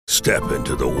Step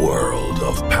into the world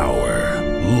of power,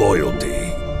 loyalty,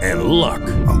 and luck.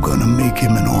 I'm gonna make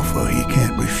him an offer he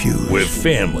can't refuse. With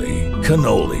family,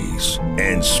 cannolis,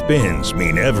 and spins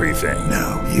mean everything.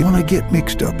 Now, you wanna get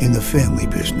mixed up in the family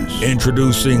business.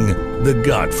 Introducing The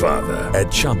Godfather at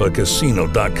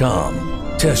ChumbaCasino.com.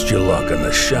 Test your luck in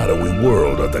the shadowy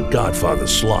world of The Godfather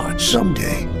slot.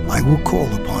 Someday, I will call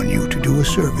upon you to do a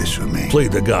service for me. Play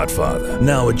The Godfather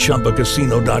now at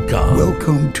ChumbaCasino.com.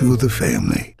 Welcome to the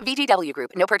family. VGW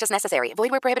Group. No purchase necessary. Void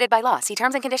where prohibited by law. See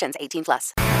terms and conditions.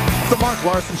 18+. The Mark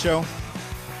Larson Show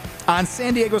on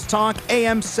San Diego's Talk,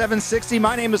 AM 760.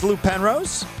 My name is Lou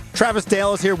Penrose. Travis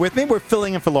Dale is here with me. We're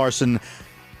filling in for Larson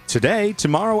today,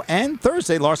 tomorrow, and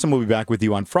Thursday. Larson will be back with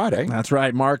you on Friday. That's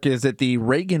right. Mark is at the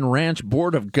Reagan Ranch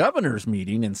Board of Governors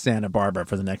meeting in Santa Barbara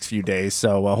for the next few days.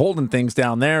 So holding things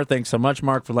down there. Thanks so much,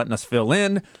 Mark, for letting us fill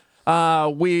in.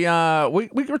 We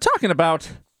were talking about,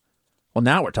 well,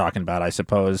 now we're talking about, I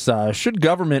suppose, should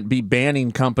government be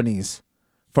banning companies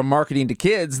from marketing to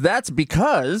kids? That's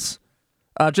because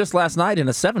just last night in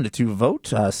a 7-2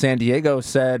 vote, San Diego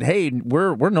said, hey,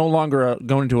 we're no longer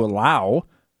going to allow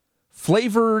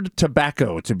flavored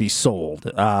tobacco to be sold.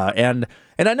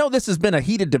 And I know this has been a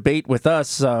heated debate with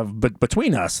us, but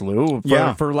between us, Lou,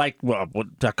 for like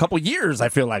a couple years, I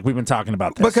feel like we've been talking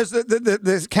about this. Because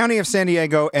the county of San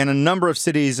Diego and a number of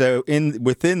cities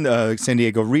within the San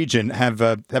Diego region have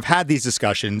had these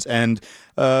discussions. And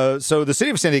so the city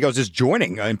of San Diego is just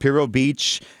joining Imperial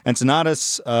Beach,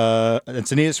 Encinitas,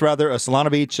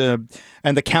 Solana Beach,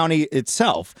 and the county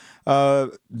itself,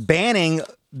 banning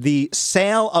the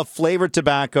sale of flavored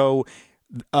tobacco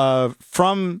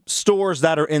from stores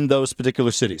that are in those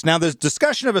particular cities. Now, there's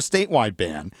discussion of a statewide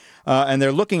ban, and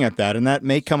they're looking at that, and that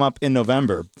may come up in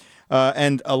November.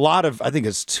 And a lot of, I think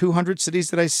it's 200 cities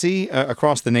that I see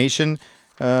across the nation,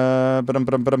 but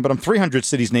 300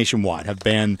 cities nationwide have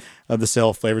banned the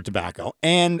sale of flavored tobacco.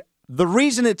 And the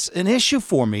reason it's an issue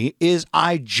for me is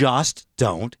I just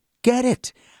don't get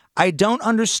it. I don't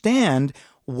understand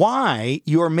why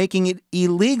you're making it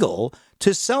illegal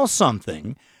to sell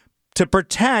something to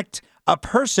protect a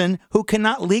person who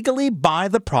cannot legally buy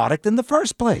the product in the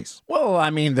first place. Well, I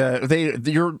mean,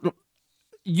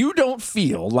 you don't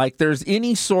feel like there's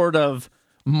any sort of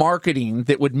marketing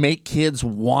that would make kids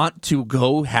want to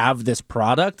go have this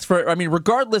product.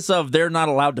 Regardless of they're not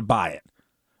allowed to buy it.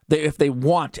 If they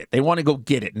want it, they want to go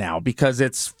get it now because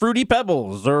it's Fruity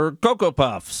Pebbles or Cocoa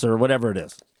Puffs or whatever it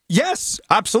is. Yes,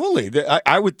 absolutely.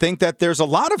 I would think that there's a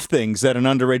lot of things that an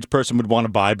underage person would want to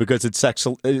buy because it's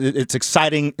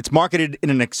exciting. It's marketed in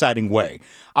an exciting way.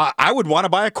 I would want to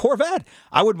buy a Corvette.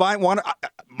 I would my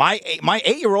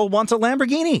 8-year-old wants a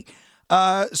Lamborghini.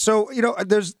 So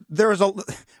there's a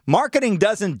marketing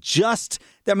doesn't just.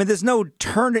 I mean, there's no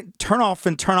turn off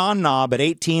and turn on knob at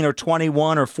 18 or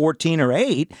 21 or 14 or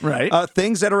 8. Right.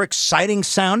 Things that are exciting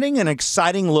sounding and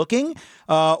exciting looking,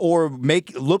 or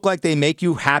look like they make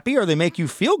you happy or they make you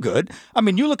feel good. I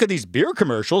mean, you look at these beer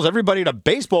commercials. Everybody at a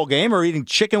baseball game are eating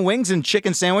chicken wings and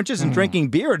chicken sandwiches and drinking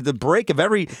beer at the break of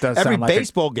every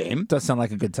baseball game. Does sound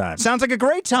like a good time. Sounds like a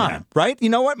great time, right? You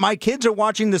know what? My kids are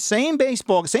watching the same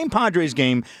Padres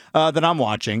game that I'm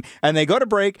watching, and they go to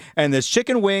break, and there's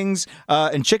chicken wings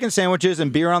and chicken sandwiches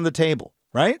and beer on the table,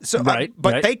 right? So,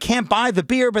 but they can't buy the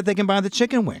beer, but they can buy the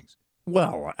chicken wings.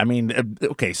 Well, I mean,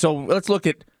 okay, so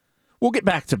we'll get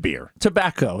back to beer.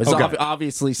 Tobacco is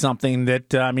obviously something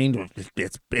that,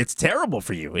 it's terrible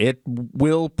for you. It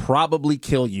will probably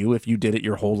kill you if you did it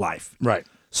your whole life. Right.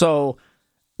 So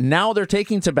now they're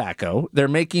taking tobacco, they're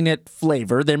making it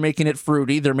flavored, they're making it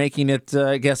fruity, they're making it,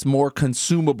 I guess, more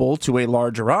consumable to a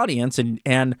larger audience,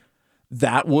 and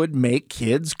that would make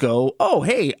kids go, oh,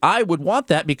 hey, I would want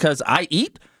that because I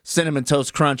eat Cinnamon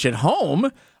Toast Crunch at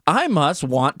home. I must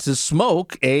want to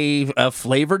smoke a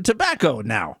flavored tobacco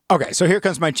now. Okay, so here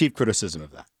comes my chief criticism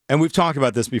of that. And we've talked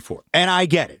about this before. And I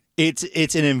get it.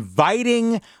 It's an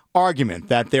inviting argument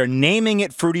that they're naming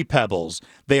it Fruity Pebbles.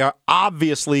 They are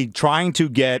obviously trying to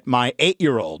get my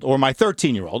 8-year-old or my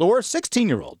 13-year-old or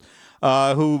 16-year-old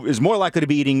who is more likely to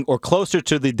be eating or closer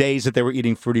to the days that they were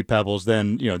eating Fruity Pebbles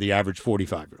than, the average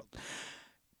 45-year-old.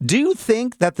 Do you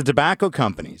think that the tobacco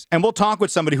companies, and we'll talk with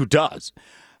somebody who does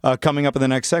coming up in the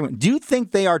next segment, do you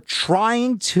think they are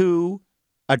trying to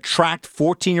attract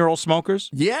 14-year-old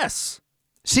smokers? Yes.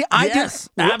 See, yes,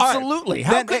 absolutely.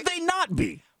 How could they not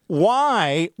be?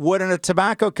 Why wouldn't a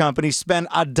tobacco company spend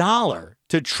 $1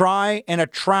 to try and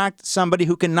attract somebody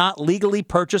who cannot legally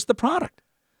purchase the product?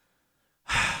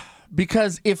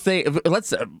 Because I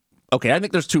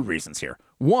think there's two reasons here.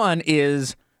 One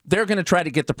is they're going to try to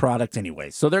get the product anyway.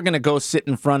 So they're going to go sit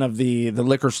in front of the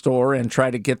liquor store and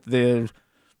try to get the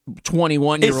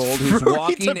 21-year-old who's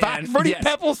walking in. Fruity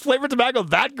Pebbles flavored tobacco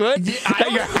that good? Yeah,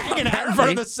 that you're hanging out in front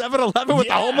of the 7-Eleven with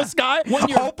the homeless guy,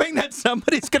 hoping that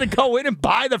somebody's going to go in and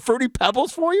buy the Fruity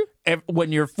Pebbles for you?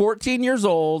 When you're 14 years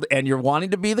old and you're wanting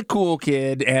to be the cool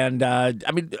kid, and I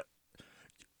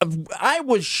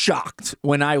was shocked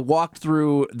when I walked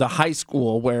through the high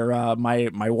school where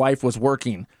my wife was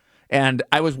working, and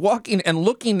I was walking and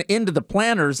looking into the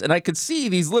planters, and I could see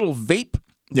these little vape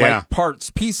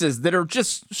pieces that are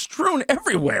just strewn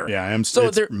everywhere. Yeah, it's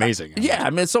amazing.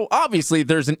 So obviously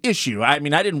there's an issue. I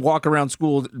mean, I didn't walk around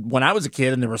school when I was a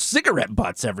kid and there were cigarette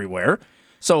butts everywhere.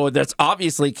 So that's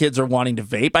obviously kids are wanting to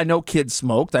vape. I know kids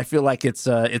smoked. I feel like it's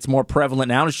more prevalent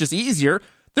now. It's just easier.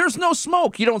 There's no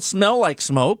smoke. You don't smell like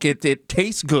smoke. It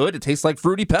tastes good. It tastes like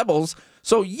Fruity Pebbles.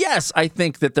 So yes, I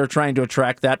think that they're trying to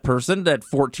attract that person at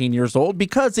 14 years old,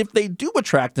 because if they do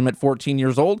attract them at 14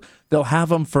 years old, they'll have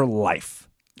them for life.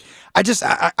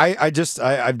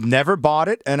 I've never bought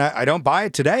it, and I don't buy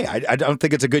it today. I don't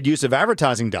think it's a good use of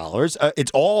advertising dollars.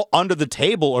 It's all under the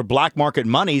table or black market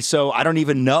money, so I don't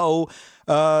even know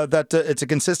that it's a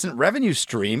consistent revenue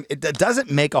stream. It doesn't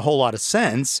make a whole lot of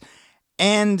sense,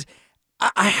 and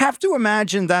I have to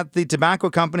imagine that the tobacco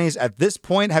companies at this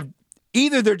point have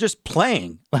either they're just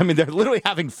playing. I mean, they're literally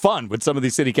having fun with some of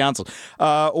these city councils,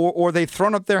 or they've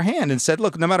thrown up their hand and said,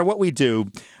 look, no matter what we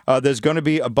do, there's going to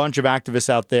be a bunch of activists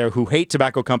out there who hate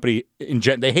tobacco company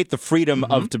they hate the freedom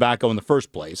of tobacco in the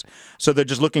first place. So they're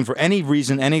just looking for any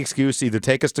reason, any excuse to either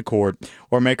take us to court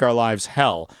or make our lives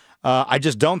hell. I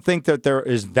just don't think that there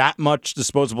is that much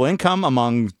disposable income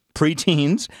among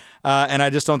preteens, and I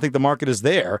just don't think the market is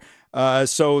there.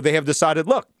 So they have decided,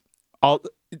 look,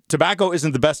 tobacco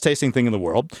isn't the best tasting thing in the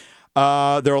world. There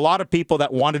are a lot of people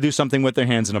that want to do something with their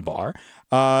hands in a bar.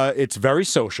 It's very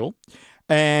social.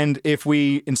 And if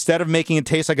we, instead of making it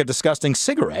taste like a disgusting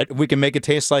cigarette, if we can make it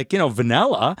taste like,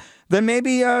 vanilla, then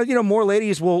maybe, more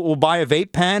ladies will buy a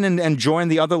vape pen and join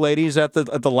the other ladies at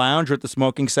the lounge or at the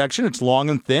smoking section. It's long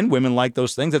and thin. Women like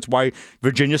those things. That's why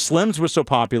Virginia Slims were so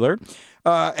popular.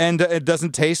 And it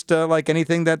doesn't taste like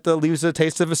anything that leaves a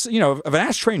taste of of an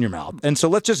ashtray in your mouth. And so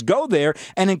let's just go there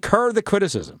and incur the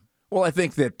criticism. Well, I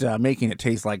think that making it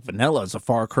taste like vanilla is a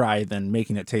far cry than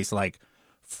making it taste like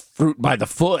fruit by the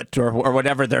foot or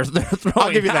whatever they're throwing.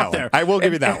 I'll give you that there. one. I will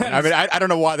give you that one. I mean, I don't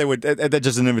know why they would. That's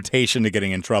just an invitation to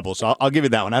getting in trouble. So I'll give you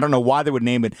that one. I don't know why they would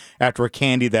name it after a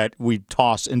candy that we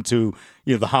toss into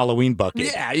the Halloween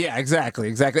bucket. Yeah,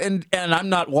 exactly. And I'm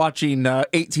not watching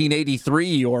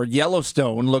 1883 or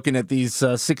Yellowstone, looking at these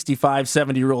 65,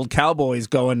 70-year-old cowboys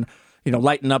going,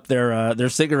 lighting up their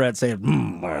cigarettes,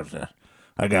 saying,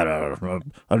 I got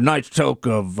a nice toke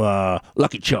of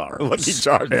Lucky Charms. Lucky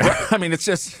Charms. I mean, it's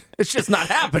just not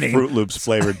happening. Fruit Loops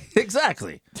flavored.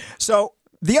 Exactly. So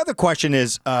the other question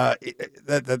is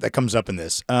that comes up in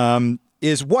this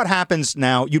is what happens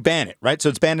now? You ban it, right? So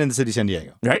it's banned in the city of San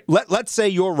Diego, right? Let's say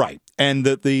you're right, and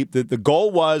the goal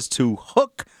was to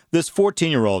hook this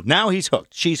 14-year-old. Now he's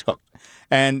hooked. She's hooked.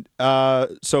 And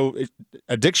so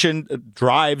addiction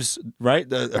drives, right?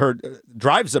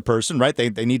 Drives a person, right?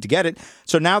 They need to get it.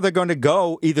 So now they're going to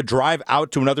go either drive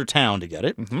out to another town to get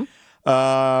it,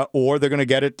 or they're going to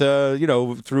get it,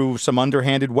 through some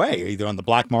underhanded way, either on the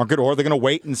black market, or they're going to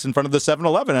wait in front of the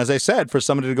 7-Eleven, as I said, for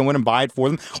somebody to go in and buy it for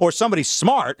them, or somebody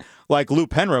smart like Lou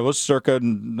Penrose, circa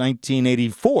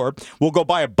 1984, will go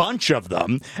buy a bunch of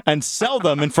them and sell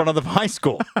them in front of the high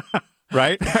school.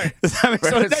 Right? So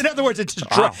in other words,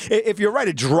 if you're right,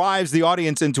 it drives the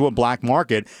audience into a black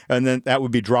market, and then that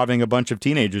would be driving a bunch of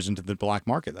teenagers into the black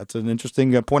market. That's an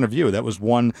interesting point of view. That was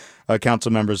one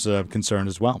council member's concern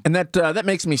as well. And that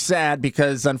makes me sad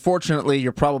because, unfortunately,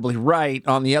 you're probably right.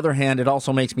 On the other hand, it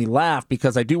also makes me laugh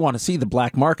because I do want to see the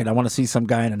black market. I want to see some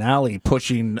guy in an alley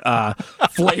pushing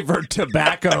flavored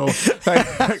tobacco.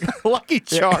 Lucky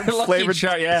Charms flavored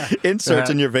inserts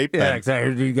in your vape pen. Yeah,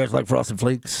 exactly. Do you guys like Frosted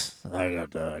Flakes? I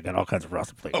got all kinds of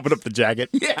Frosted Flakes. Open up the jacket.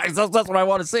 Yeah, that's what I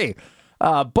want to see.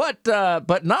 But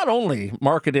not only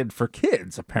marketed for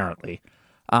kids, apparently.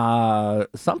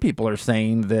 Some people are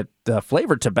saying that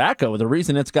flavored tobacco, the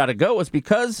reason it's got to go is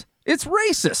because it's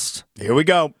racist. Here we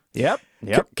go. Yep.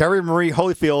 Carrie Marie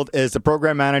Holyfield is the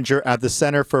program manager at the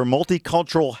Center for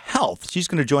Multicultural Health. She's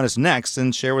going to join us next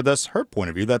and share with us her point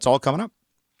of view. That's all coming up.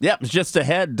 Yep, just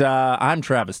ahead, I'm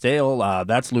Travis Dale.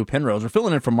 That's Lou Penrose. We're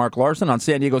filling in for Mark Larson on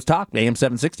San Diego's Talk, AM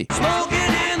 760.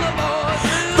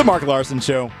 The Mark Larson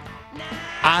Show.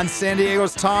 On San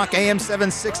Diego's Talk, AM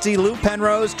 760, Lou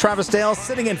Penrose, Travis Dale,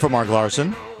 sitting in for Mark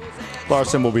Larson.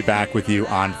 Larson will be back with you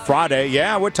on Friday.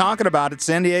 Yeah, we're talking about it.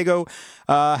 San Diego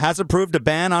has approved a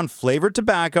ban on flavored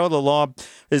tobacco. The law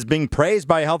is being praised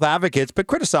by health advocates, but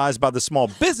criticized by the small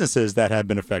businesses that have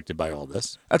been affected by all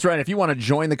this. That's right. If you want to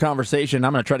join the conversation,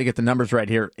 I'm going to try to get the numbers right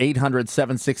here.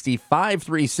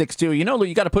 800-760-5362. You know, Lou,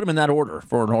 you got to put them in that order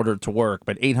for an order to work,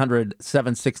 but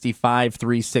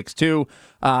 800-760-5362.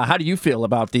 How do you feel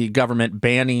about the government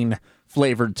banning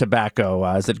flavored tobacco?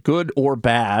 Is it good or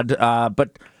bad?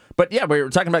 But yeah, we were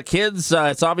talking about kids.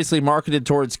 It's obviously marketed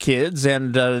towards kids.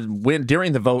 And when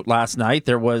during the vote last night,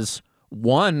 there was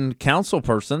one council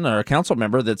person or a council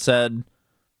member that said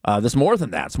there's more than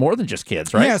that. It's more than just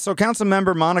kids, right? Yeah, so council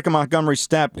member Monica Montgomery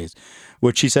Stepney,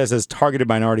 which she says has targeted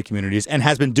minority communities and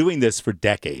has been doing this for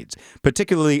decades,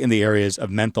 particularly in the areas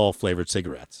of menthol-flavored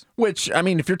cigarettes. Which, I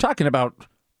mean, if you're talking about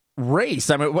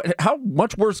race, I mean, how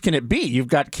much worse can it be? You've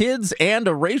got kids and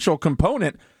a racial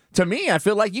component. To me, I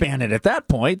feel like you ban it at that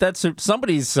point. That's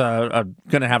somebody's going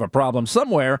to have a problem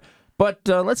somewhere. But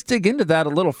let's dig into that a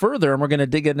little further, and we're going to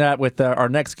dig into that with our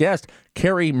next guest,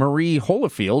 Carrie Marie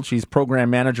Holifield. She's program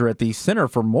manager at the Center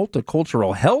for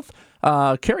Multicultural Health.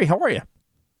 Carrie, how are you?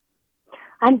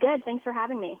 I'm good. Thanks for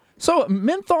having me. So,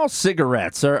 menthol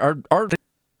cigarettes are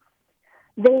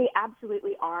they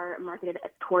absolutely are marketed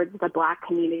towards the Black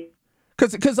community.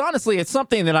 Because honestly, it's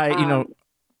something that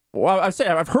Well,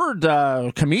 I've heard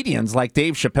comedians like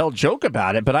Dave Chappelle joke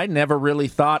about it, but I never really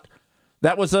thought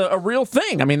that was a real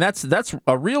thing. I mean, that's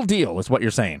a real deal, is what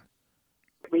you're saying.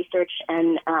 Research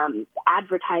and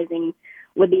advertising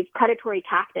with these predatory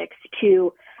tactics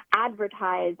to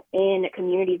advertise in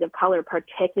communities of color,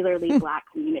 particularly Black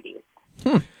communities.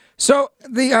 So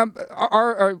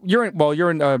you're in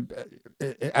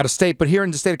out of state, but here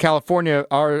in the state of California,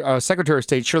 our Secretary of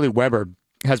State Shirley Weber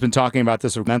has been talking about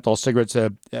this with menthol cigarettes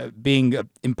being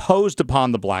imposed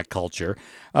upon the Black culture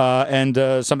and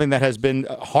something that has been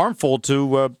harmful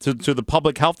to the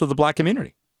public health of the Black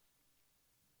community.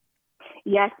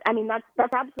 Yes, I mean that's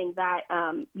something that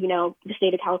the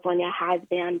state of California has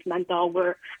banned menthol.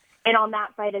 We're in on that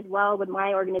fight as well with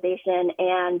my organization,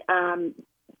 and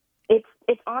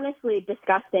it's honestly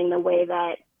disgusting the way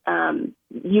that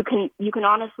you can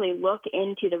honestly look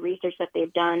into the research that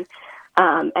they've done.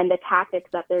 And the tactics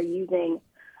that they're using,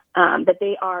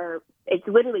 it's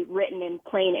literally written in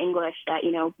plain English that,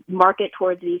 market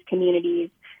towards these communities.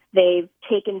 They've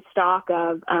taken stock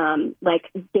of,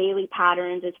 daily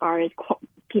patterns as far as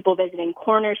people visiting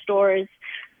corner stores,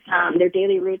 their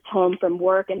daily routes home from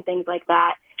work and things like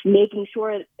that, making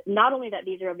sure not only that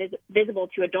these are visible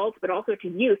to adults, but also to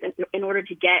youth in order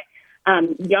to get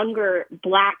younger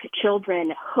Black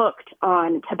children hooked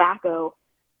on tobacco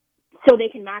so they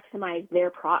can maximize their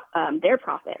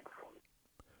profits.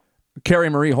 Carrie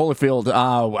Marie Holifield,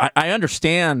 I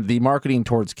understand the marketing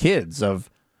towards kids of,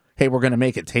 hey, we're going to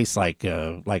make it taste like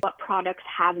what products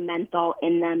have menthol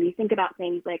in them. You think about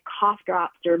things like cough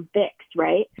drops or Vicks,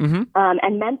 right? Mm-hmm.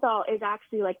 And menthol is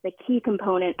actually like the key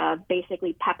component of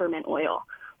basically peppermint oil,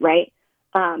 right?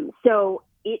 So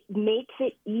it makes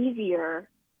it easier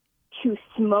to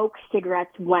smoke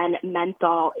cigarettes when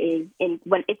menthol is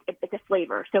when it's a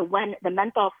flavor. So when the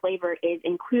menthol flavor is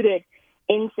included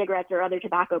in cigarettes or other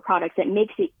tobacco products, it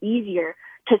makes it easier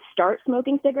to start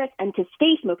smoking cigarettes and to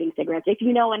stay smoking cigarettes. If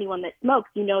you know anyone that smokes,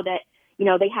 you know that,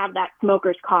 they have that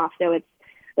smoker's cough. So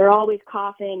they're always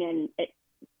coughing. And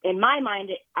in my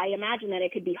mind, I imagine that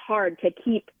it could be hard to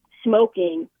keep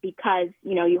smoking because,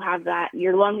 you have that,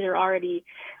 your lungs are already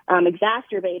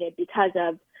exacerbated because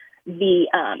of the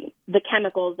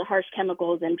chemicals, the harsh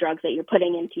chemicals and drugs that you're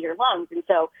putting into your lungs. And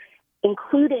so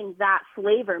including that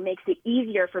flavor makes it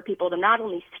easier for people to not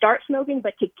only start smoking,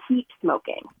 but to keep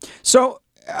smoking. So,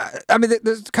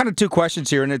 there's kind of two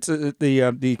questions here, and it's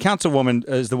the councilwoman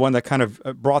is the one that kind of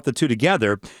brought the two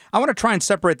together. I want to try and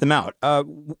separate them out.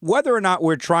 Whether or not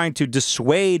we're trying to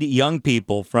dissuade young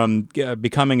people from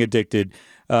becoming addicted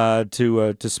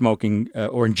to smoking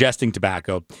or ingesting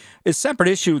tobacco is a separate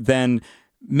issue than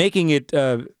making it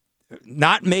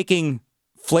not making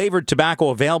flavored tobacco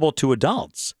available to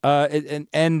adults.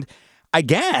 And I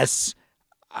guess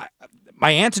my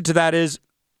answer to that is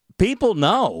people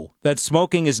know that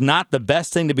smoking is not the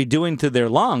best thing to be doing to their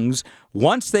lungs.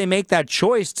 Once they make that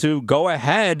choice to go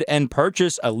ahead and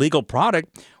purchase a legal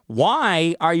product,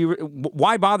 why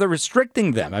bother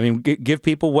restricting them? I mean, give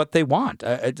people what they want.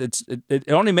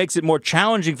 It only makes it more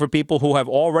challenging for people who have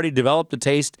already developed a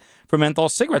taste for menthol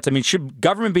cigarettes. I mean, should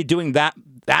government be doing that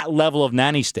level of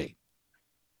nanny state?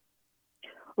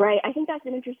 Right. I think that's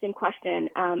an interesting question.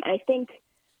 I think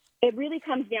it really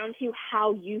comes down to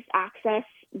how youth access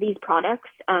these products,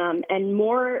 and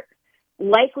more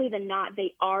likely than not,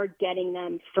 they are getting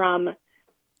them from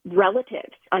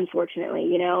relatives,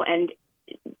 unfortunately, and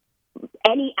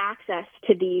any access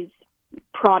to these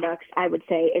products, I would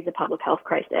say, is a public health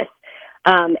crisis.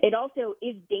 It also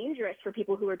is dangerous for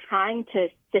people who are trying to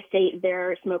cessate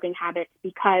their smoking habits,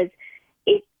 because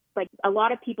it's like a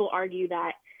lot of people argue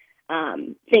that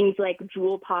things like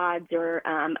Juul pods or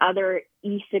other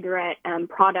e-cigarette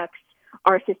products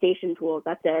are cessation tools.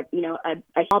 That's a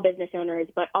small business owners,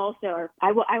 but also, or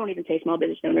I won't even say small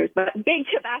business owners, but big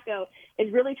tobacco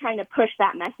is really trying to push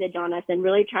that message on us and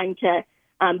really trying to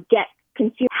get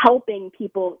consumers, helping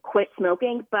people quit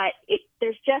smoking. But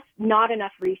there's just not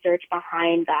enough research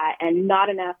behind that, and not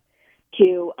enough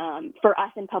to for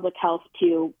us in public health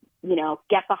to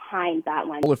get behind that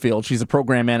one. Holyfield, she's a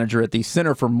program manager at the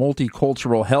Center for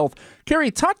Multicultural Health.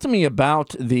 Carrie, talk to me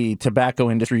about the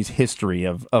tobacco industry's history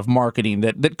of marketing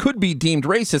that could be deemed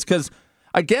racist, because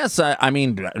I guess,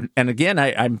 and again,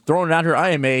 I'm throwing it out here, I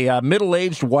am a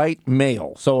middle-aged white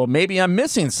male, so maybe I'm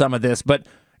missing some of this, but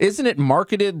isn't it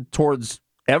marketed towards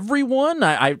everyone?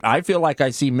 I feel like I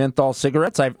see menthol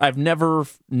cigarettes. I've never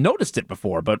noticed it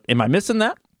before, but am I missing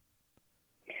that?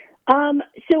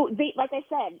 So they, like I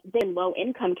said, they're in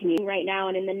low-income community right now,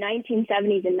 and in the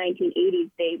 1970s and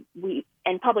 1980s,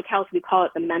 in public health, we call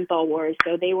it the menthol wars.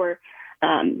 So they were,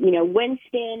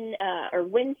 Winston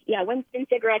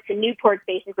cigarettes and Newports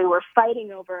basically were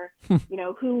fighting over,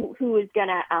 who was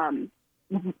gonna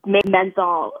make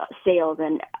menthol sales.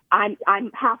 And I'm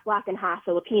half black and half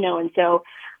Filipino, and so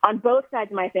on both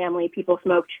sides of my family, people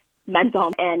smoked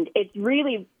menthol, and it's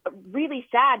really, really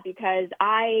sad because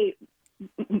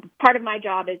part of my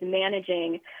job is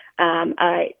managing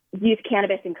a youth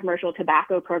cannabis and commercial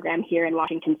tobacco program here in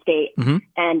Washington State. Mm-hmm.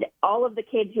 And all of the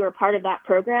kids who are part of that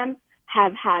program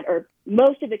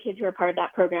most of the kids who are part of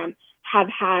that program have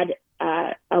had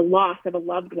a loss of a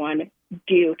loved one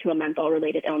due to a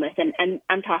menthol-related illness. And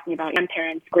I'm talking about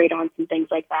grandparents, great aunts, and things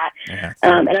like that. Yeah,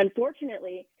 and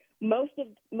unfortunately, most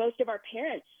of our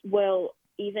parents will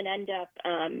even end up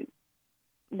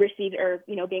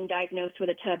being diagnosed with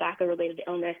a tobacco-related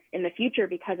illness in the future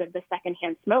because of the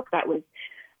secondhand smoke that was,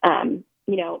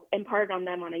 imparted on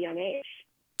them on a young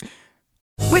age.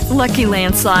 With Lucky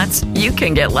Land Slots, you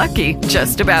can get lucky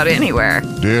just about anywhere.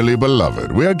 Dearly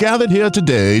beloved, we are gathered here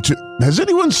today to... Has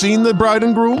anyone seen the bride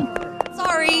and groom?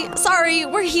 Sorry,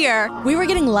 we're here. We were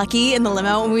getting lucky in the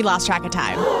limo and we lost track of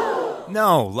time.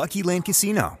 No, Lucky Land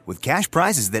Casino, with cash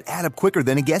prizes that add up quicker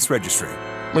than a guest registry.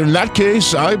 In that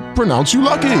case, I pronounce you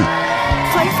lucky.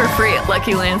 Play for free at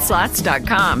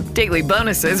LuckyLandSlots.com. Daily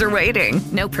bonuses are waiting.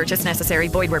 No purchase necessary.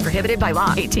 Void where prohibited by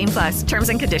law. 18+. Terms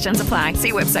and conditions apply.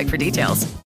 See website for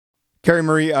details. Carrie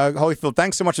Marie Holyfield,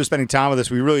 thanks so much for spending time with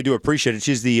us. We really do appreciate it.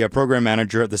 She's the program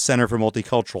manager at the Center for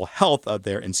Multicultural Health out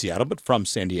there in Seattle, but from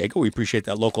San Diego. We appreciate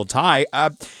that local tie.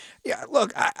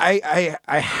 Look, I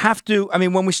have to. I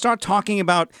mean, when we start talking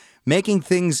about making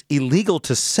things illegal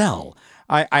to sell,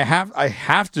 I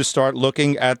have to start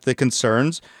looking at the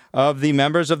concerns of the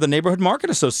members of the Neighborhood Market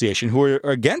Association who are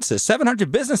against this.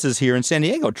 700 businesses here in San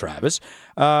Diego, Travis,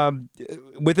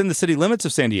 within the city limits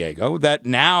of San Diego, that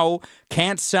now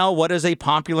can't sell what is a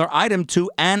popular item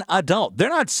to an adult. They're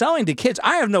not selling to kids.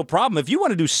 I have no problem. If you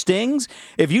want to do stings,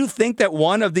 if you think that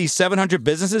one of these 700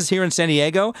 businesses here in San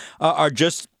Diego are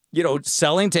just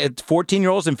selling to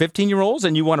 14-year-olds and 15-year-olds,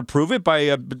 and you want to prove it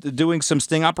by doing some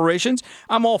sting operations,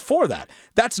 I'm all for that.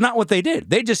 That's not what they did.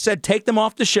 They just said, take them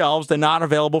off the shelves. They're not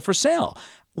available for sale.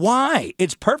 Why?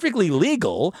 It's perfectly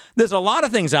legal. There's a lot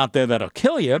of things out there that'll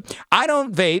kill you. I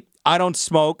don't vape. I don't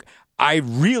smoke. I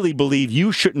really believe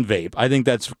you shouldn't vape. I think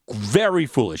that's very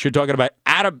foolish. You're talking about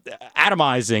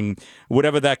atomizing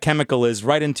whatever that chemical is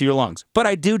right into your lungs. But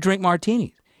I do drink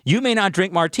martinis. You may not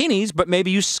drink martinis, but maybe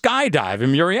you skydive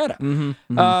in Murrieta.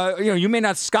 Mm-hmm, mm-hmm. You may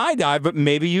not skydive, but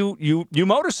maybe you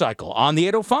motorcycle on the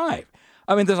 805.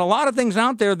 I mean, there's a lot of things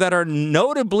out there that are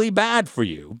notably bad for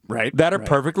you, right? That are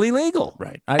perfectly legal,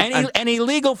 right? And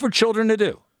illegal for children to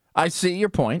do. I see your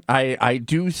point. I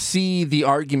do see the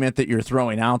argument that you're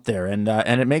throwing out there, and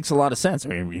it makes a lot of sense. I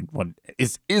mean,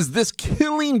 is this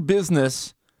killing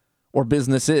business? Or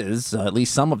businesses, at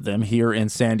least some of them here in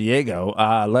San Diego.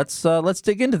 Let's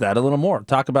dig into that a little more.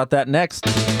 Talk about that next.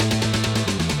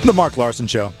 The Mark Larson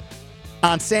Show.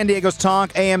 On San Diego's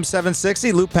Talk, AM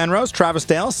 760, Lou Penrose, Travis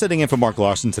Dale, sitting in for Mark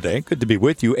Larson today. Good to be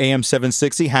with you. AM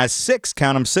 760 has six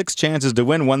chances to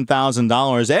win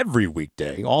 $1,000 every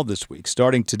weekday, all this week.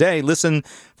 Starting today, listen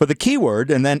for the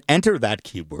keyword and then enter that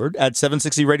keyword at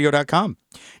 760radio.com.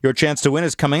 Your chance to win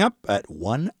is coming up at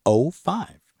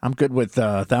 1:05. I'm good with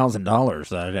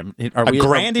 $1,000. A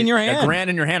grand in your hand. A grand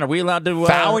in your hand. Are we allowed to...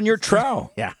 Foul in your trow.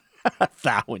 Yeah.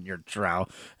 Thou in your trow.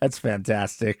 That's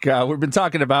fantastic. We've been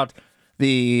talking about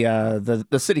the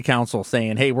city council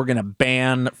saying, hey, we're going to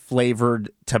ban flavored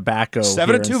tobacco.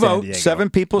 7-2 vote. 7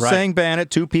 people Right. saying ban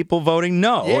it, 2 people voting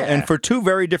no. Yeah. And for 2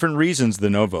 very different reasons, the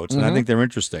no votes. And I think they're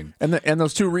interesting. And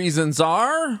those 2 reasons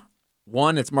are,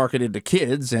 1, it's marketed to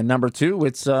kids, and number 2,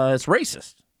 it's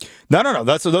racist. No.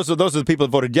 Those are the people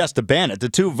that voted yes to ban it. The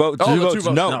 2 votes, Oh, two the votes 2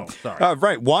 votes no. no. Sorry.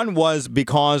 Right. One was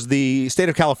because the state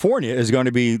of California is going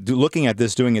to be looking at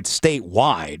this, doing it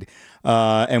statewide,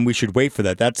 and we should wait for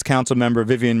that. That's Council Member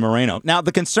Vivian Moreno. Now,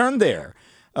 the concern there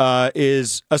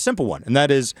is a simple one, and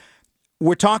that is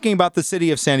we're talking about the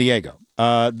city of San Diego.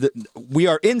 We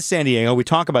are in San Diego. We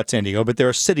talk about San Diego, but there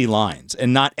are city lines,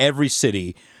 and not every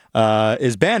city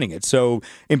is banning it. So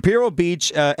Imperial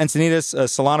Beach, Encinitas,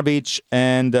 Solana Beach,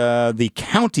 and the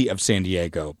county of San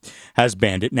Diego has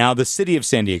banned it. Now the city of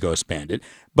San Diego has banned it,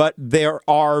 but there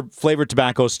are flavored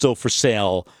tobaccos still for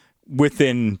sale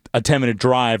within a 10-minute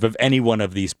drive of any one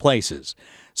of these places.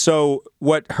 So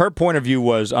what her point of view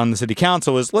was on the city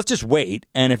council is let's just wait,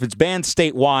 and if it's banned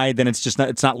statewide, then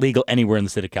it's not legal anywhere in the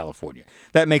state of California.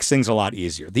 That makes things a lot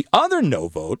easier. The other no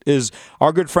vote is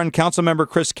our good friend Council Member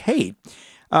Chris Cate.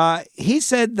 He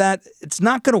said that it's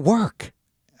not going to work.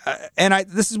 And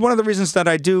this is one of the reasons that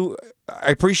I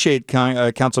appreciate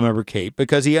Councilmember Cate,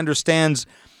 because he understands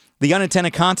the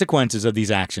unintended consequences of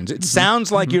these actions. It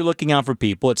sounds like you're looking out for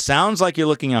people. It sounds like you're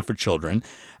looking out for children.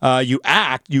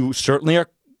 You certainly are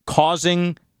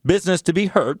causing business to be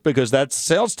hurt because that's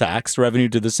sales tax revenue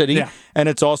to the city, and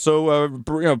it's also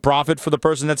profit for the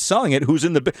person that's selling it, who's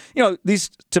in the these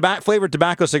flavored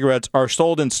tobacco cigarettes are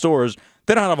sold in stores.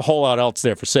 They don't have a whole lot else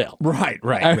there for sale. Right.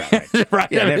 right.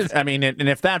 Yeah, and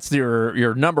if that's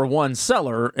your number one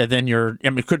seller, and then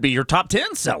it could be your top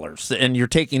 10 sellers, and you're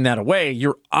taking that away,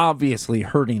 you're obviously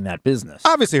hurting that business.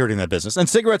 And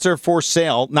cigarettes are for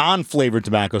sale. Non-flavored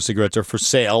tobacco cigarettes are for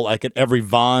sale, like at every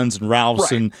Vons and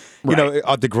Ralph's and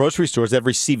at the grocery stores,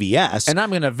 every CVS. And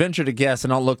I'm going to venture to guess,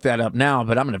 and I'll look that up now,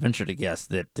 but I'm going to venture to guess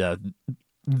that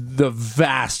the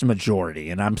vast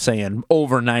majority, and I'm saying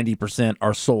over 90%,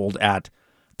 are sold at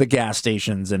the gas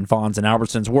stations and Vons and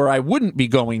Albertsons, where I wouldn't be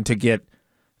going to get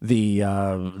the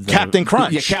Captain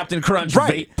Crunch. Captain Crunch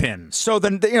vape pen. So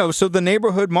the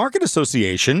Neighborhood Market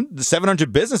Association, the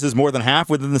 700 businesses, more than half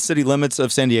within the city limits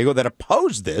of San Diego that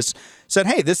opposed this, said,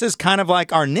 hey, this is kind of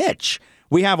like our niche.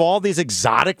 We have all these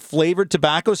exotic flavored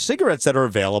tobacco cigarettes that are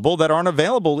available that aren't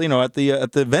available, at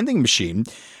the vending machine,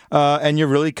 and you're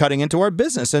really cutting into our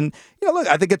business. And look,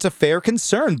 I think it's a fair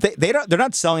concern. They're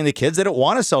not selling to kids. They don't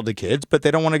want to sell to kids, but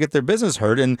they don't want to get their business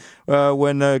hurt. And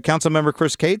when Council Member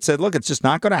Chris Cate said, look, it's just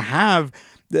not going to have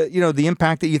the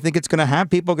impact that you think it's going to have.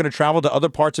 People are going to travel to other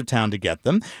parts of town to get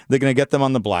them. They're going to get them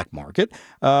on the black market.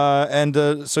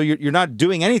 So you're not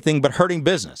doing anything but hurting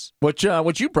business. Which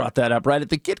you brought that up right at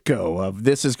the get-go of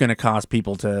this is going to cause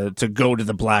people to go to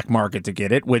the black market to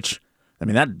get it, which, I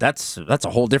mean, that's a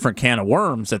whole different can of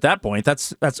worms at that point.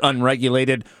 That's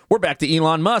unregulated. We're back to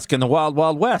Elon Musk and the Wild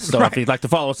Wild West. So if you'd like to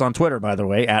follow us on Twitter, by the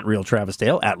way, at Real Travis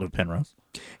Dale, at Luke Penrose.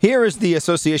 Here is the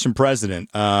association president.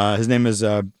 His name is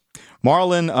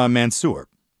Marlon Mansour.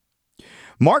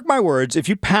 Mark my words, if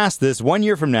you pass this 1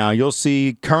 year from now, you'll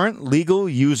see current legal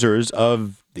users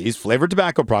of these flavored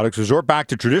tobacco products resort back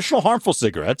to traditional harmful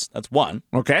cigarettes. That's one.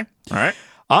 Okay. All right.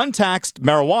 Untaxed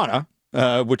marijuana,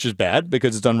 which is bad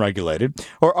because it's unregulated,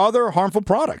 or other harmful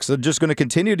products. They're just going to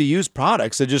continue to use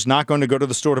products. They're just not going to go to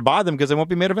the store to buy them because they won't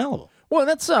be made available. Well,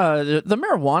 that's the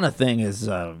marijuana thing is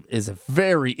a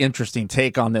very interesting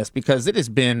take on this, because it has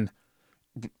been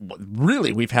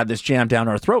really, we've had this jammed down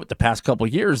our throat the past couple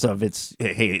of years of it's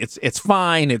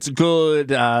fine, it's good,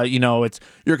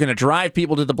 you're going to drive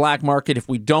people to the black market if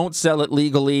we don't sell it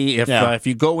legally. If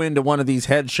you go into one of these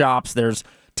head shops, there's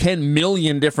 10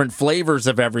 million different flavors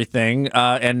of everything,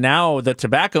 and now the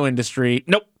tobacco industry,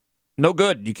 nope, no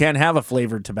good. You can't have a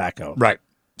flavored tobacco. Right.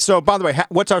 So, by the way,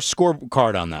 what's our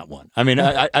scorecard on that one? I mean,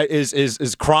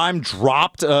 is crime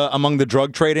dropped among the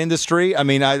drug trade industry? I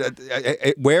mean,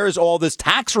 where is all this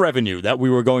tax revenue that we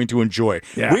were going to enjoy?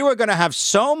 Yeah. We were going to have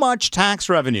so much tax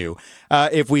revenue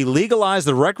if we legalized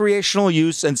the recreational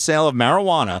use and sale of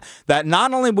marijuana that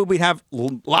not only would we have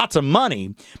lots of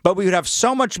money, but we would have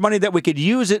so much money that we could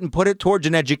use it and put it towards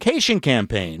an education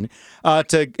campaign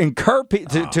to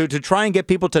to try and get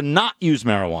people to not use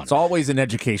marijuana. It's always an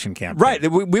education campaign.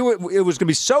 Right. it was going to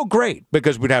be so great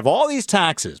because we'd have all these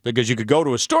taxes because you could go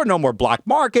to a store, no more black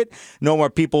market, no more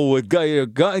people with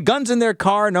guns in their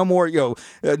car, no more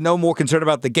no more concern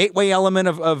about the gateway element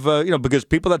of because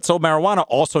people that sold marijuana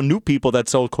also knew people that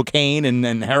sold cocaine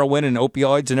and heroin and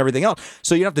opioids and everything else.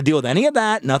 So you don't have to deal with any of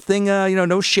that. Nothing,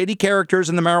 no shady characters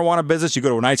in the marijuana business. You go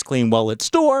to a nice, clean, well-lit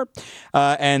store,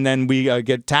 and then we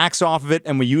get tax off of it,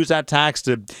 and we use that tax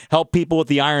to help people with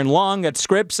the iron lung at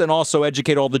Scripps and also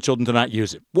educate all the children to not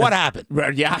use it. What happened?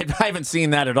 Yeah, I haven't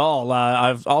seen that at all.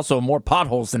 I've also more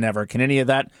potholes than ever. Can any of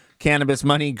that cannabis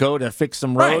money go to fix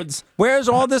some roads? Right. Where's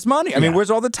all this money? I mean,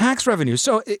 where's all the tax revenue?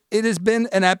 So it has been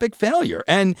an epic failure.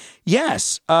 And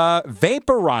yes,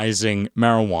 vaporizing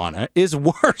marijuana is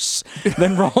worse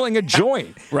than rolling a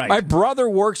joint. Right. My brother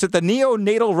works at the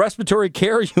neonatal respiratory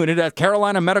care unit at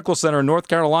Carolina Medical Center in North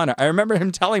Carolina. I remember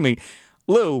him telling me,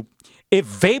 Lou, if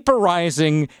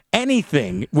vaporizing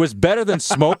anything was better than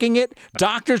smoking it,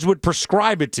 doctors would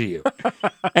prescribe it to you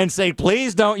and say,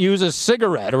 please don't use a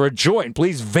cigarette or a joint.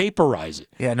 Please vaporize it.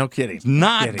 Yeah, no kidding. It's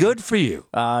not good for you.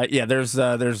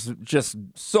 There's just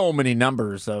so many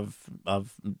numbers of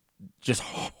just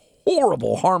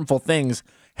horrible, harmful things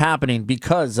happening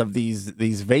because of these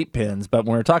vape pens. But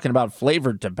when we're talking about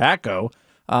flavored tobacco,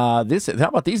 how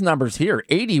about these numbers here?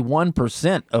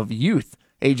 81% of youth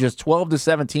ages 12 to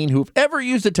 17 who've ever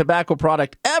used a tobacco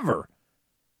product ever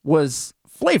was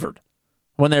flavored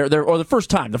when they're or the first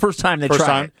time they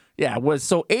tried it. Yeah, was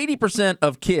so 80%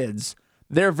 of kids,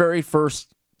 their very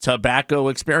first tobacco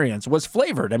experience was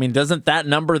flavored. I mean, doesn't that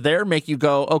number there make you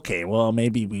go, okay, well,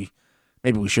 maybe we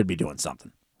should be doing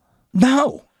something?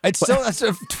 No. It's still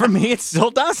for me, it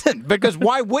still doesn't, because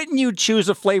why wouldn't you choose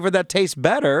a flavor that tastes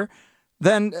better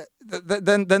than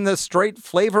the straight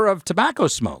flavor of tobacco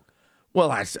smoke? Well,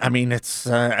 I mean, it's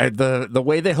the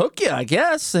way they hook you, I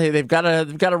guess. They've got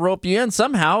to rope you in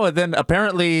somehow, and then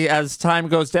apparently, as time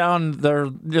goes down the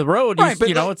road, right,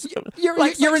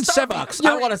 you're in Starbucks.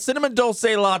 I want a cinnamon dulce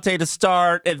latte to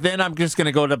start, and then I'm just going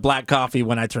to go to black coffee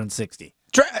when I turn 60.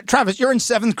 Travis, you're in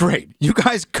 7th grade. You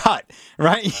guys cut,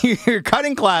 right? You're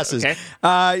cutting classes. Okay.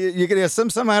 You're going to have some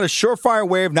kind of surefire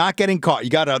way of not getting caught. You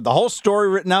got the whole story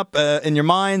written up in your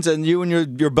minds, and you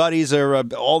and your buddies are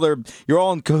you're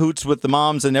all in cahoots with the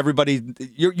moms and everybody.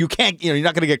 You can't, you're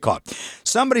not going to get caught.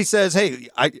 Somebody says, hey,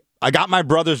 I got my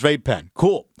brother's vape pen.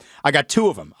 Cool. I got 2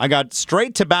 of them. I got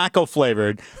straight tobacco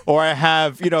flavored, or I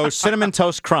have, Cinnamon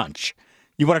Toast Crunch.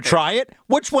 You want to try it?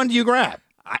 Which one do you grab?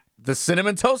 The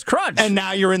Cinnamon Toast Crunch. And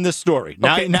now you're in this story.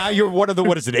 Now you're what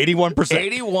is it, 81%?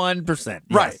 81%. Yes.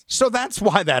 Right. So that's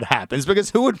why that happens,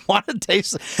 because who would want to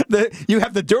taste you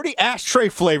have the dirty ashtray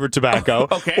flavored tobacco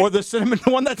or the cinnamon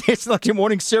one that tastes like your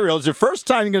morning cereal. It's your first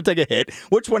time you're going to take a hit.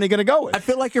 Which one are you going to go with? I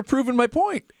feel like you're proving my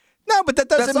point. No, but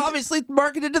that's obviously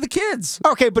marketed to the kids.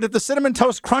 Okay, but if the Cinnamon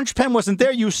Toast Crunch pen wasn't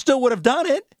there, you still would have done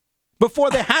it.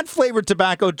 Before they had flavored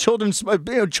tobacco, children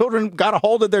got a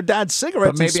hold of their dad's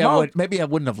cigarettes and smoked. Maybe I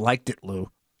wouldn't have liked it,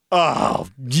 Lou. Oh,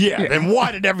 yeah. Then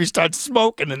why did everybody start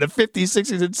smoking in the 50s,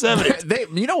 60s, and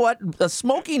 70s? You know what? The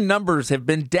smoking numbers have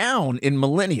been down in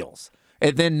millennials.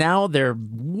 And then now they're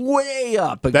way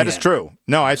up again. That is true.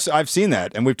 No, I've seen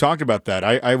that, and we've talked about that.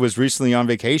 I was recently on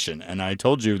vacation, and I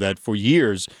told you that for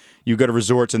years you go to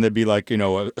resorts and there'd be like,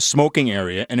 a smoking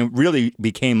area, and it really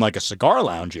became like a cigar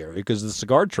lounge area because of the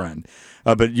cigar trend.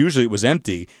 But usually it was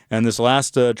empty. And this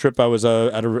last trip I was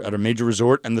at a major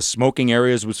resort, and the smoking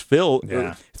areas was filled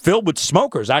with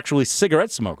smokers, actually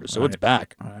cigarette smokers. So it's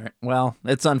back. All right. Well,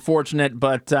 it's unfortunate,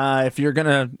 but if you're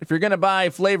gonna buy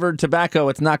flavored tobacco,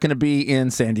 it's not gonna be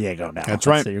in San Diego now. That's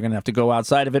right. So you're gonna have to go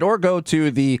outside of it or go to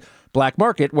the black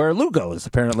market where Lou goes,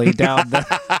 apparently down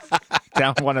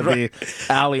down one of the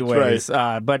alleyways.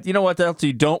 Right. But you know what else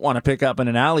you don't want to pick up in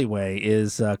an alleyway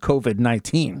is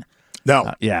COVID-19.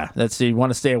 No. You want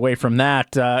to stay away from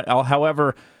that.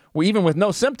 However, even with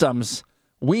no symptoms,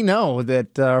 we know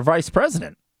that our Vice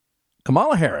President,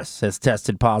 Kamala Harris, has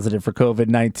tested positive for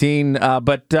COVID-19.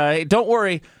 But don't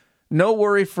worry. No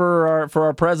worry for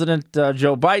our president,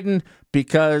 Joe Biden,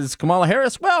 because Kamala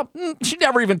Harris, she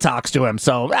never even talks to him.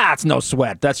 So that's no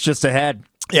sweat. That's just ahead.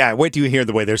 Yeah, wait till you hear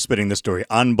the way they're spitting this story.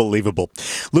 Unbelievable.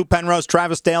 Lou Penrose,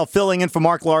 Travis Dale, filling in for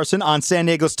Mark Larson on San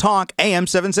Diego's Talk, AM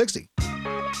 760.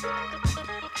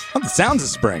 Oh, the sounds of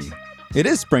spring. It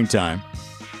is springtime.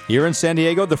 Here in San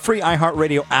Diego, the free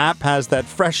iHeartRadio app has that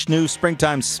fresh new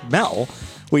springtime smell.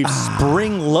 We've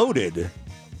spring-loaded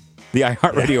the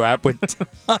iHeartRadio app with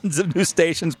tons of new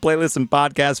stations, playlists, and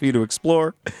podcasts for you to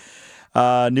explore.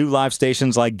 New live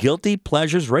stations like Guilty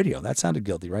Pleasures Radio. That sounded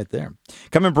guilty right there.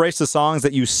 Come embrace the songs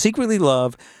that you secretly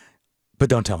love but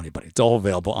don't tell anybody. It's all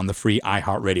available on the free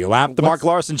iHeartRadio app. The Mark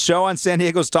Larson Show on San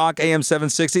Diego's Talk, AM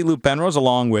 760. Lou Penrose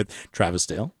along with Travis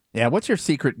Dale. Yeah, what's your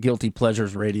secret guilty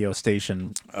pleasures radio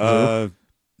station?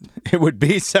 It would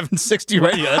be 760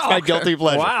 Radio. That's my guilty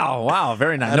pleasure. Wow,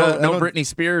 very nice. No Britney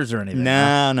Spears or anything.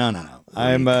 No.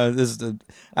 I'm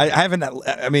I haven't.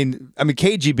 I mean,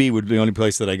 KGB would be the only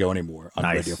place that I go anymore on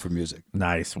radio for music.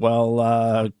 Nice. Well,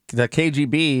 the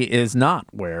KGB is not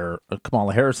where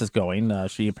Kamala Harris is going.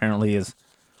 She apparently is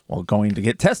going to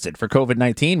get tested for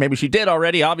COVID-19. Maybe she did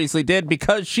already. Obviously did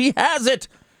because she has it.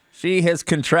 She has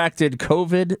contracted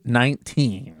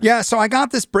COVID-19. Yeah, so I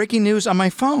got this breaking news on my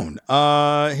phone.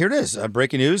 Here it is.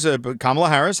 Breaking news. Kamala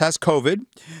Harris has COVID,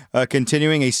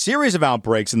 continuing a series of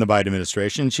outbreaks in the Biden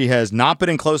administration. She has not been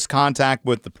in close contact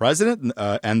with the president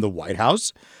and the White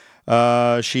House.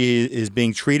 She is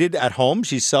being treated at home.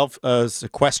 She's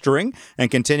self-sequestering and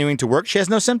continuing to work. She has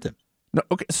no symptom. No,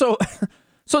 okay, so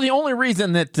the only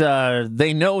reason that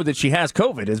they know that she has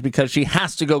COVID is because she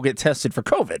has to go get tested for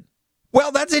COVID.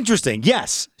 Well, that's interesting.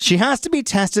 Yes, she has to be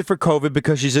tested for COVID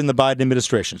because she's in the Biden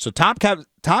administration. So top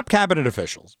cabinet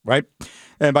officials, right?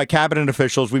 And by cabinet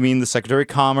officials, we mean the Secretary of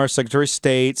Commerce, Secretary of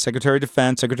State, Secretary of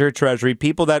Defense, Secretary of Treasury,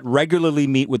 people that regularly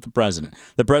meet with the president.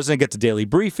 The president gets a daily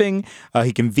briefing.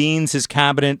 He convenes his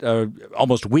cabinet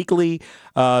almost weekly,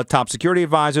 top security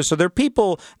advisors. So there are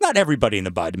people, not everybody in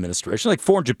the Biden administration, like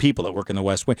 400 people that work in the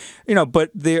West Wing,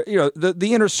 but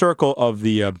the inner circle of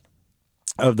the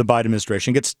Biden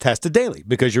administration gets tested daily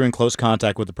because you're in close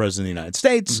contact with the president of the United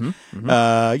States.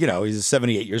 He's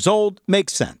 78 years old.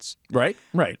 Makes sense. Right.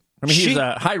 I mean, he's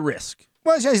a high risk.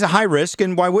 Well, he's a high risk,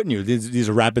 and why wouldn't you? These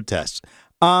are rapid tests.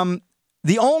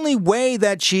 The only way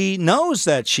that she knows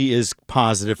that she is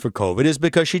positive for COVID is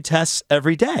because she tests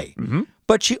every day. Mm-hmm.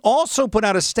 But she also put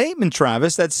out a statement,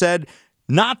 Travis, that said,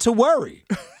 not to worry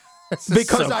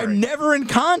because I'm never in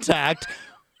contact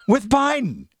with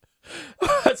Biden.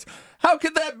 How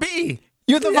could that be?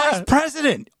 You're the vice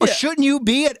president. Yeah. Shouldn't you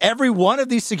be at every one of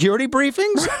these security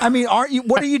briefings? I mean, aren't you?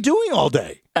 What are you doing all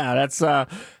day? That's the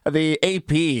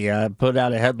AP put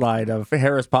out a headline of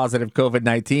Harris positive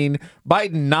COVID-19.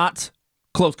 Biden not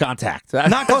close contact.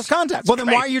 Not close contact. Well, then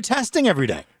why are you testing every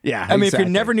day? Yeah, I mean, if you're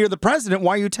never near the president,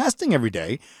 why are you testing every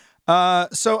day?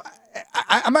 So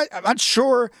I'm not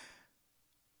sure.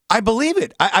 I believe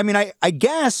it. I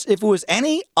guess if it was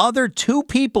any other two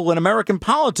people in American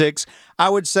politics, I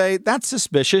would say that's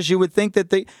suspicious. You would think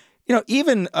that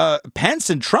even Pence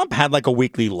and Trump had like a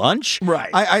weekly lunch. Right.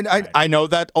 I know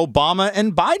that Obama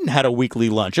and Biden had a weekly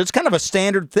lunch. It's kind of a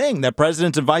standard thing that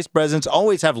presidents and vice presidents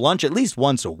always have lunch at least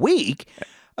once a week.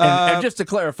 And just to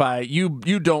clarify,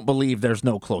 you don't believe there's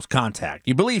no close contact.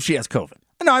 You believe she has COVID.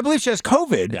 No, I believe she has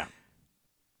COVID. Yeah.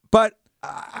 But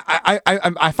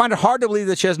I find it hard to believe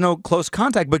that she has no close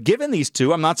contact. But given these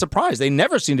two, I'm not surprised. They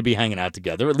never seem to be hanging out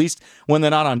together. At least when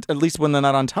they're not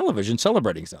on television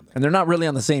celebrating something. And they're not really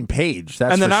on the same page.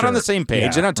 And they're not on the same page. Yeah,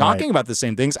 they're not talking about the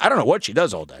same things. I don't know what she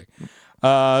does all day.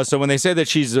 So when they say that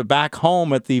she's back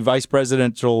home at the vice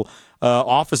presidential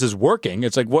office is working,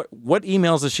 it's like what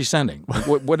emails is she sending?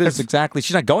 What is exactly?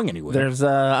 She's not going anywhere. There's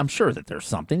I'm sure that there's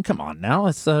something. Come on now,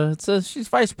 she's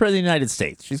vice president of the United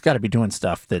States. She's got to be doing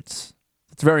stuff that's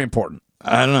very important.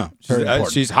 I don't know.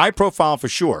 She's high profile for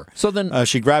sure. So then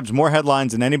she grabs more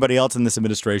headlines than anybody else in this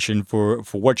administration for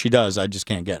what she does. I just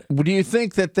can't get it. Do you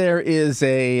think that there is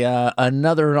an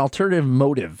alternative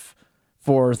motive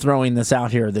for throwing this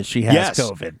out here that she has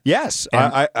COVID? Yes,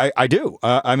 I do.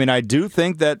 I do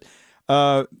think that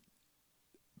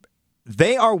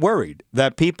they are worried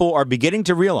that people are beginning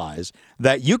to realize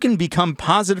that you can become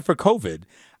positive for COVID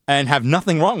and have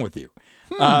nothing wrong with you.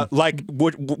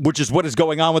 Which is what is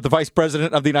going on with the vice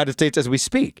president of the United States as we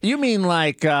speak. You mean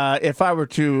like if I were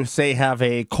to, say, have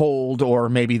a cold or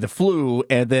maybe the flu,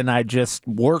 and then I just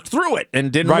worked through it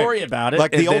and didn't worry about it,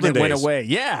 like the olden days. Went away.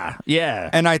 Yeah.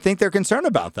 And I think they're concerned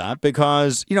about that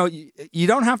because, you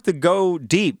don't have to go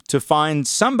deep to find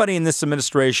somebody in this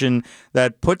administration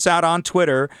that puts out on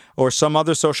Twitter or some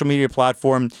other social media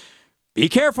platform, be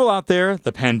careful out there,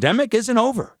 the pandemic isn't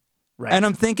over. Right. And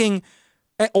I'm thinking...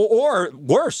 Or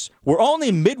worse, we're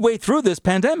only midway through this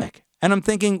pandemic. And I'm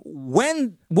thinking,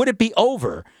 when would it be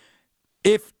over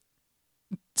if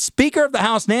Speaker of the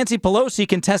House Nancy Pelosi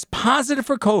can test positive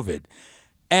for COVID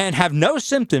and have no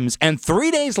symptoms and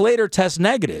 3 days later test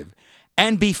negative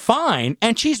and be fine,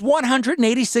 and she's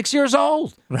 186 years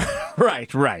old? Right.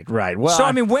 Well,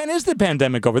 so, when is the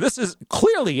pandemic over? This is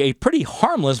clearly a pretty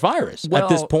harmless virus at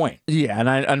this point. Yeah, and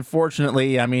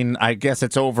unfortunately, I guess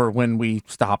it's over when we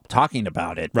stop talking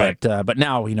about it. Right. But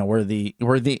now, we're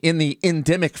in the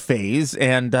endemic phase,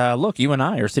 and look, you and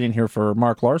I are sitting here for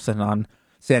Mark Larson on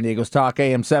San Diego's Talk,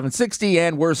 AM 760,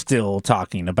 and we're still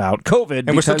talking about COVID.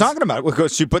 And we're still talking about it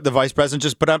because she the vice president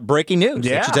just put out breaking news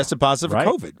that she tested positive for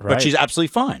COVID, but she's absolutely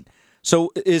fine.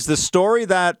 So is the story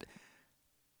that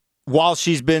while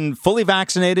she's been fully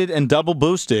vaccinated and double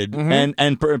boosted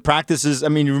and practices, I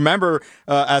mean, you remember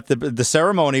at the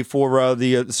ceremony for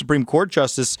the Supreme Court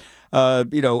justice,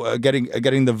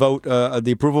 getting the vote,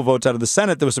 the approval votes out of the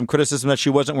Senate, there was some criticism that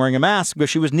she wasn't wearing a mask because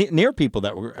she was near people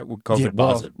that were COVID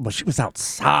positive. Well, she was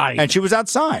outside. And she was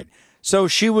outside. So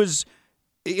she was,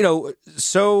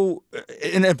 so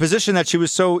in a position that she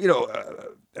was so,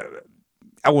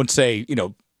 I wouldn't say,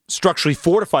 structurally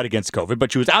fortified against COVID,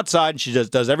 but she was outside and she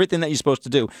does everything that you're supposed to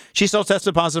do. She still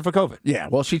tested positive for COVID. Yeah,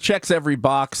 well, she checks every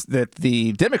box that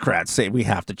the Democrats say we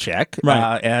have to check.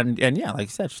 Right. And yeah, like I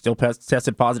said, she still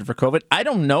tested positive for COVID. I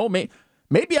don't know.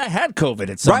 Maybe I had COVID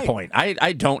at some point.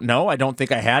 I don't know. I don't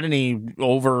think I had any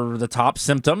over-the-top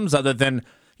symptoms other than,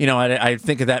 I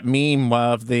think of that meme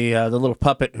of the little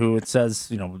puppet who it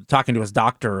says, talking to his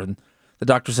doctor, and the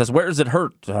doctor says, "Where does it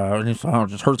hurt?" And he says, "Oh, it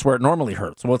just hurts where it normally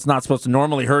hurts." Well, it's not supposed to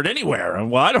normally hurt anywhere.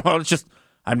 And, well, I don't know.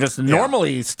 I'm just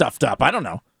normally stuffed up. I don't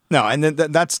know. No, and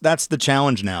that's the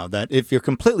challenge now. That if you're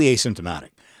completely asymptomatic,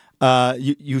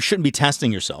 you shouldn't be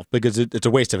testing yourself because it's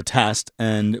a waste of a test.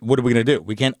 And what are we going to do?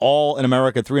 We can't all in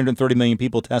America, 330 million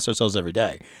people, test ourselves every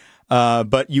day.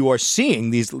 But you are seeing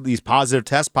these positive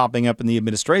tests popping up in the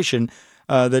administration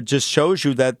that just shows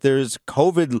you that there's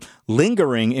COVID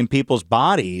lingering in people's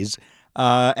bodies.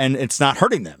 And it's not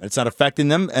hurting them. It's not affecting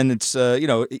them. And it's,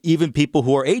 even people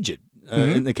who are aged,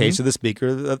 in the case of the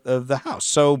Speaker of the House.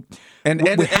 So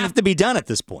we have to be done at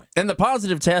this point. And the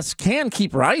positive tests can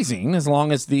keep rising as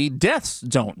long as the deaths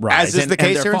don't rise. As is the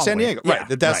case here in San Diego. Yeah, right.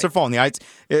 The deaths are falling. The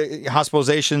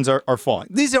hospitalizations are falling.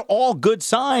 These are all good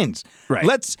signs. Right.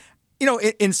 Let's,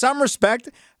 in some respect,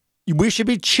 we should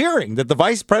be cheering that the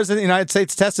vice president of the United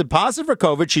States tested positive for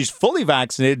COVID. She's fully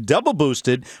vaccinated, double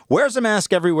boosted, wears a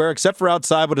mask everywhere except for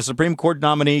outside when a Supreme Court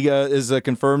nominee is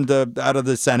confirmed out of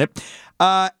the Senate,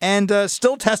 and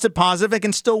still tested positive. It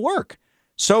can still work.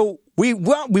 So we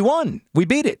won. We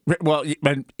beat it. Well,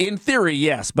 in theory,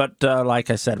 yes. But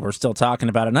like I said, we're still talking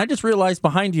about it. And I just realized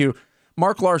behind you,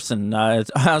 Mark Larson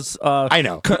has I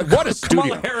know. What a studio.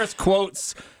 Kamala Harris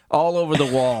quotes all over the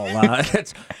wall.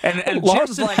 And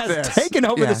Larson like has this. taken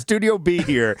over the Studio B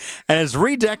here and has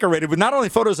redecorated with not only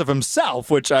photos of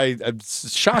himself, which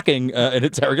is shocking in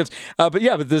its arrogance, but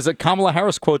there's Kamala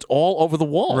Harris quotes all over the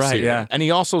walls. Right, here. yeah. And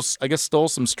he also, I guess, stole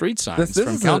some street signs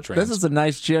from Caltrans. This is a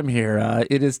nice gym here.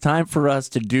 It is time for us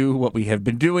to do what we have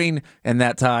been doing, and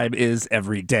that time is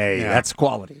every day. Yeah. That's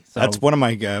quality. So. That's one of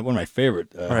my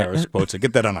favorite Harris quotes. I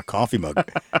get that on a coffee mug.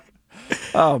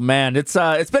 Oh man, it's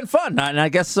been fun, and I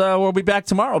guess we'll be back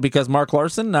tomorrow because Mark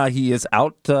Larson he is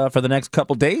out for the next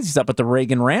couple days. He's up at the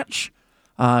Reagan Ranch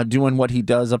doing what he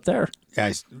does up there. Yeah,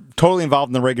 he's totally involved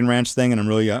in the Reagan Ranch thing, and I'm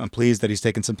really pleased that he's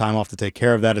taken some time off to take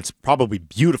care of that. It's probably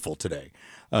beautiful today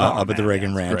up at the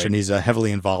Reagan Ranch, great. and he's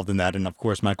heavily involved in that. And of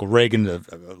course, Michael Reagan, a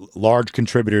large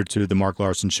contributor to the Mark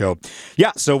Larson Show.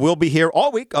 Yeah, so we'll be here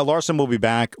all week. Larson will be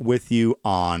back with you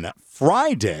on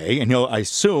Friday, and he'll, I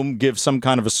assume, give some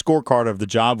kind of a scorecard of the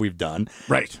job we've done.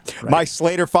 Right. Mike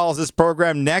Slater follows this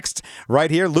program next, right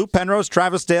here. Luke Penrose,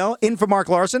 Travis Dale, in for Mark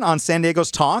Larson on San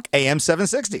Diego's Talk, AM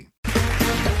 760.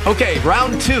 Okay,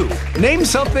 round two. Name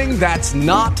something that's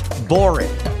not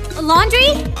boring. A laundry?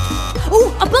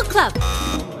 Ooh, a book club.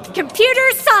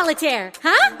 Computer solitaire,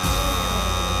 huh?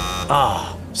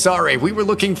 Ah, sorry, we were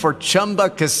looking for Chumba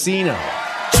Casino.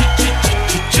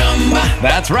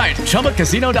 That's right.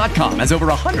 ChumbaCasino.com has over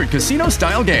 100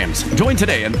 casino-style games. Join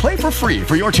today and play for free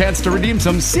for your chance to redeem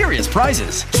some serious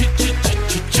prizes.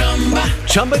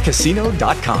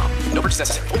 ChumbaCasino.com. No purchase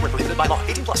necessary. Void where prohibited by law.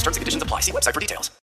 18+ terms and conditions apply. See website for details.